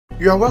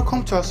You are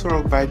welcome to Aso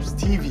Rock Vibes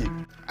TV.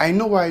 I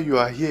know why you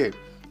are here.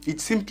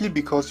 It's simply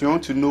because you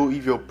want to know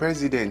if your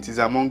president is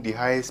among the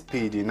highest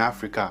paid in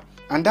Africa.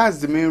 And that's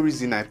the main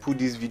reason I put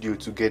this video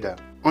together.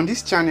 On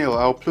this channel,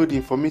 I upload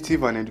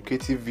informative and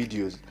educative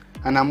videos.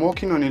 And I'm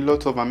working on a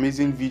lot of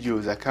amazing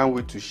videos I can't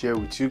wait to share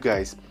with you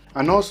guys.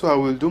 And also I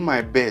will do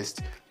my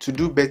best to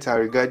do better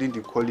regarding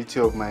the quality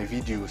of my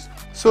videos.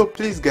 So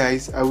please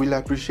guys, I will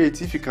appreciate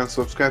if you can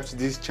subscribe to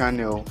this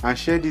channel and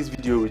share this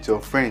video with your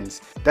friends.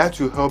 That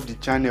will help the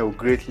channel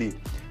greatly.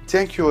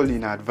 Thank you all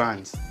in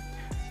advance.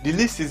 The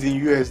list is in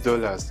US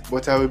dollars,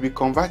 but I will be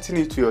converting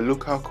it to your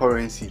local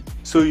currency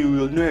so you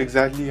will know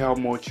exactly how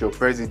much your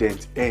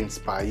president earns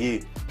per year.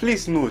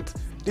 Please note,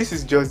 this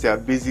is just their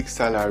basic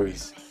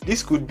salaries.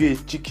 This could be a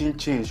chicken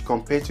change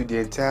compared to the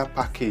entire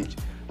package,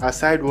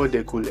 aside what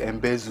they could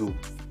embezzle.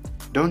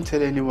 Don't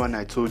tell anyone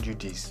I told you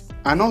this.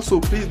 And also,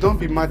 please don't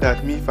be mad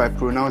at me if I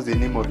pronounce the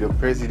name of your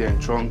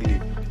president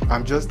wrongly.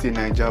 I'm just a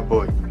Naija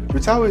boy.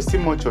 Without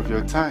wasting much of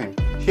your time,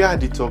 here are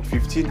the top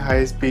 15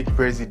 highest paid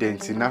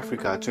presidents in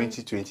Africa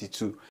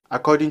 2022,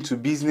 according to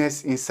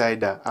Business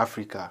Insider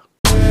Africa.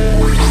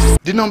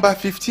 The number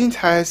 15th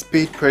highest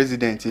paid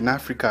president in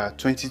Africa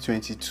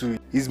 2022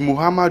 is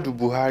Muhammadu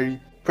Buhari,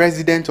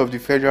 President of the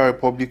Federal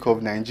Republic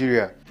of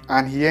Nigeria,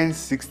 and he earns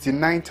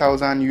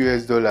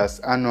 $69,000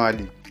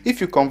 annually. If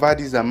you convert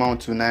this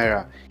amount to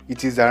Naira,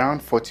 it is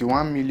around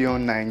 41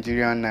 million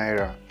Nigerian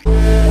Naira.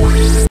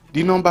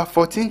 The number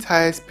 14th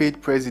highest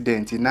paid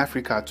president in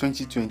Africa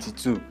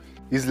 2022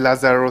 is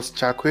Lazarus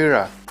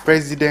Chakwera,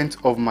 President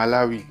of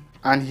Malawi,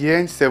 and he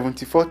earns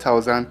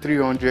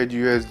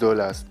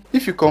 $74,300.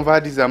 If you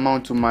convert this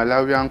amount to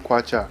Malawian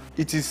kwacha,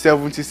 it is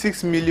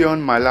 76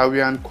 million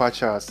Malawian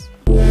kwachas.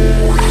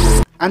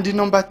 And the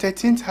number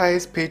 13th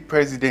highest paid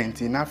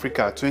president in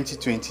Africa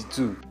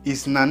 2022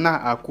 is Nana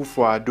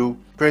Akufo-Addo,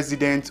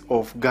 President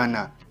of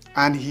Ghana,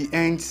 and he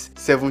earns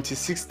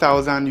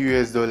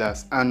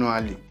 $76,000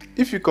 annually.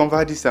 If you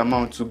convert this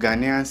amount to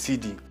Ghanaian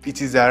cedi,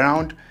 it is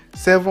around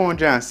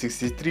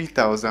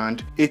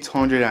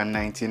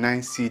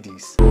 763,899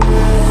 cedis.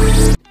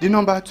 The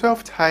number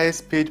 12th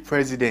highest paid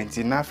president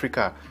in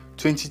Africa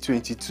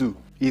 2022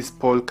 is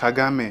Paul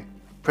Kagame,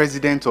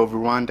 President of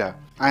Rwanda,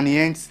 and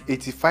he earns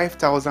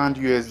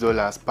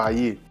 $85,000 per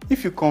year.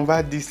 If you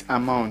convert this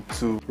amount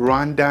to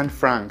Rwandan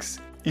francs,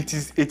 it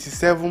is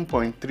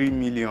 87.3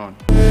 million.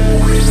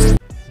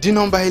 The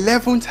number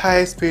 11th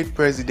highest paid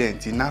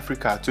president in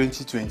Africa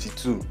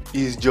 2022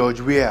 is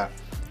George Weah,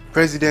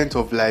 President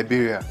of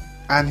Liberia,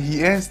 and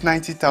he earns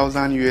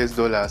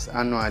 $90,000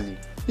 annually.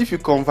 If you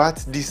convert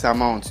this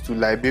amount to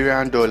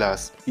Liberian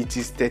dollars, it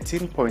is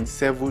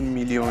 13.7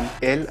 million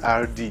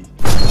LRD.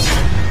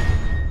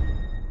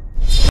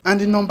 And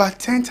the number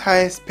 10th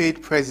highest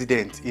paid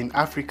president in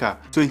Africa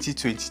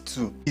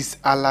 2022 is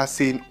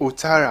Alassane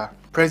Ouattara,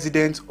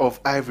 President of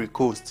Ivory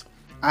Coast,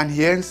 and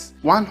he earns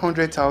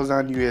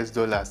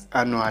 $100,000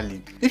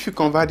 annually. If you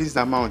convert this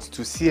amount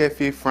to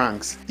CFA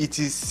francs, it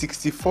is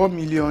 64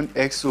 million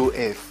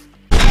XOF.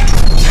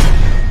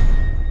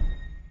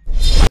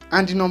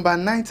 And the number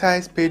 9th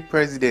highest paid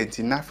president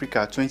in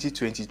Africa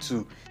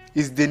 2022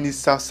 is Denis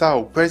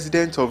Sassou,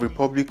 President of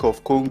Republic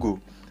of Congo,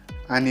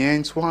 and he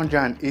earns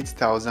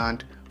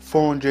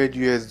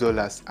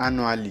 $108,400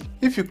 annually.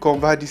 If you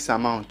convert this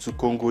amount to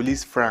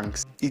Congolese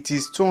francs, it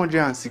is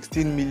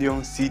 216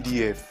 million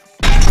CDF.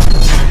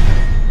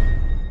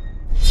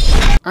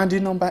 And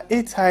the number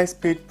 8th highest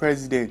paid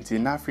president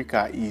in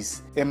Africa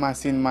is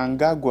Emmerson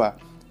Mnangagwa,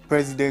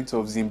 President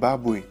of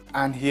Zimbabwe,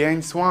 and he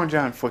earns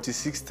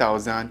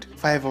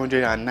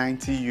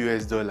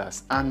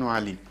 $146,590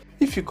 annually.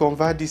 If you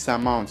convert this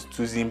amount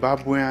to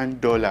Zimbabwean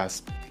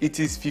dollars, it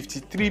is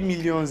 53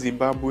 million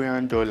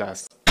Zimbabwean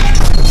dollars.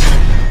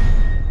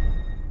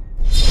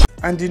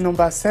 And the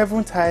number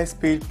 7th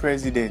highest paid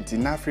president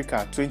in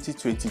Africa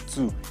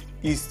 2022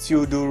 is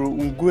Teodoro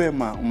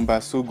Nguema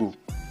Mbasogo,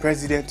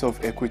 President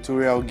of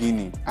Equatorial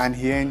Guinea, and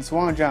he earns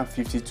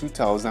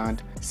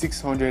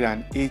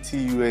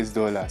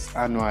 $152,680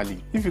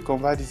 annually. If you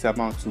convert this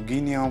amount to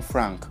Guinean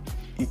franc,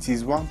 it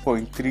is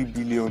 1.3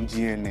 billion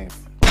GNF.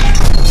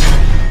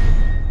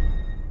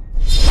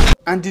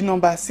 And the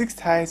number 6th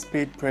highest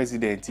paid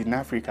president in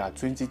Africa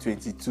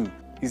 2022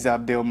 is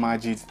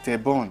Abdelmadjid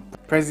Tebboune,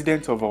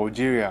 President of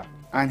Algeria,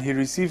 and he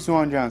receives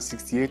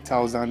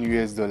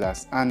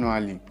 $168,000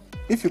 annually.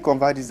 If you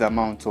convert this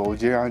amount to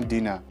Algerian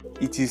dinar,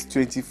 it is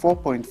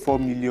 24.4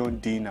 million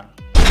dinar.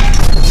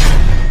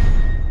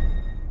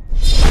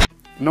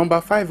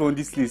 Number 5 on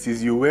this list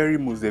is Yoweri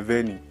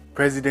Museveni,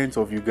 President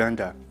of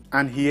Uganda,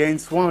 and he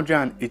earns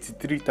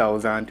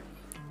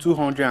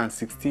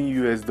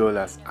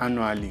 $183,216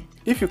 annually.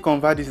 If you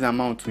convert this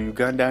amount to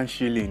Ugandan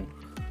shilling,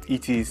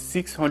 it is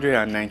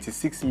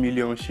 696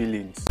 million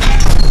shillings.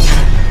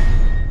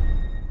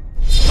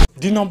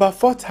 The number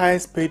 4th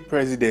highest paid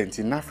president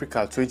in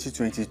Africa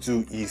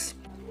 2022 is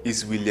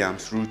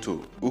Williams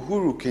Ruto.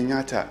 Uhuru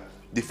Kenyatta,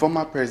 the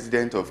former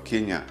president of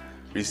Kenya,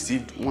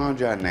 received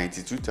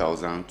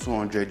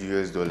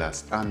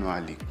 $192,200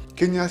 annually.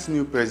 Kenya's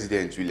new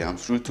president, William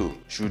Ruto,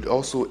 should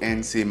also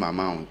earn same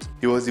amount.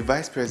 He was the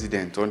vice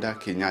president under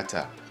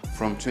Kenyatta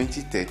from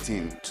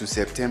 2013 to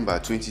September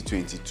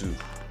 2022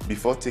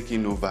 before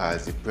taking over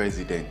as the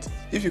president.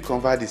 If you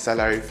convert the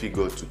salary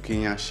figure to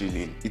Kenyan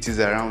shilling, it is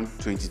around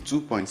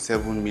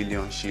 22.7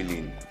 million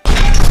shilling.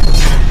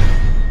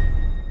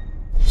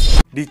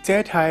 The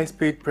third highest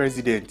paid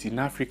president in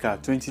Africa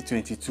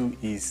 2022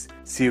 is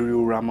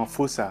Cyril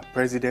Ramaphosa,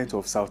 president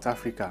of South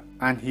Africa,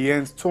 and he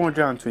earns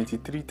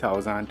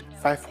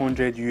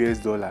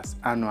 $223,500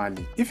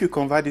 annually. If you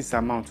convert this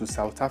amount to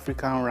South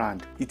African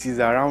rand, it is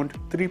around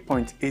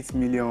 3.8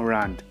 million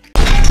rand.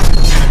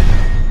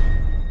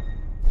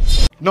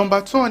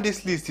 Number 2 on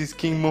this list is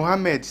King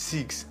Mohammed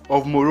VI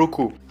of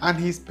Morocco, and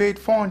he's paid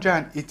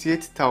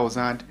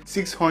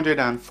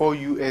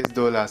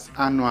 $488,604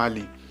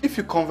 annually. If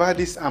you convert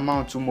this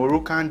amount to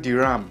Moroccan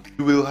dirham,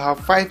 you will have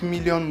 5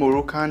 million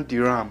Moroccan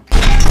dirham.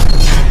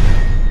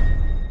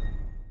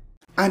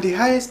 And the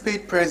highest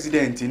paid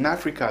president in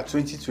Africa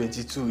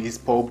 2022 is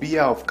Paul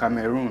Biya of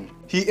Cameroon.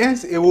 He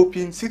earns a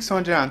whopping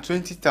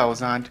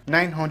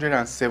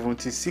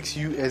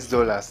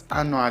 $620,976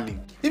 annually.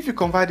 If you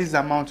convert this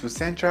amount to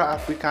Central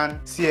African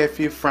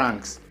CFA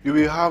francs, you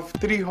will have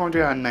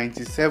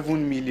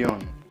 397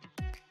 million.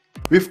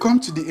 We've come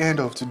to the end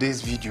of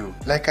today's video.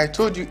 Like I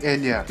told you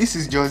earlier, this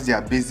is just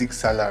their basic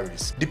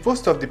salaries. The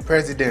post of the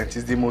president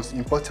is the most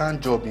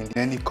important job in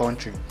any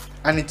country,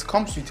 and it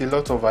comes with a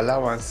lot of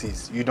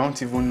allowances you don't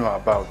even know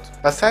about.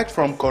 Aside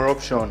from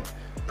corruption,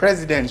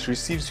 presidents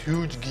receive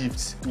huge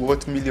gifts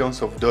worth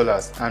millions of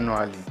dollars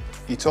annually.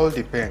 It all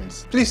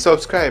depends. Please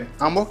subscribe.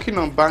 I'm working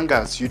on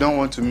bangers you don't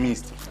want to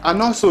miss.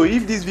 And also,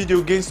 if this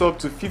video gains up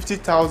to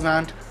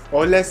 50,000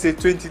 or let's say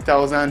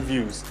 20,000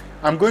 views,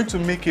 I'm going to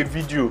make a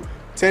video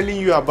telling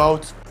you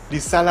about the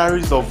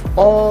salaries of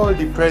all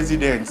the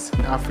presidents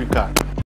in Africa.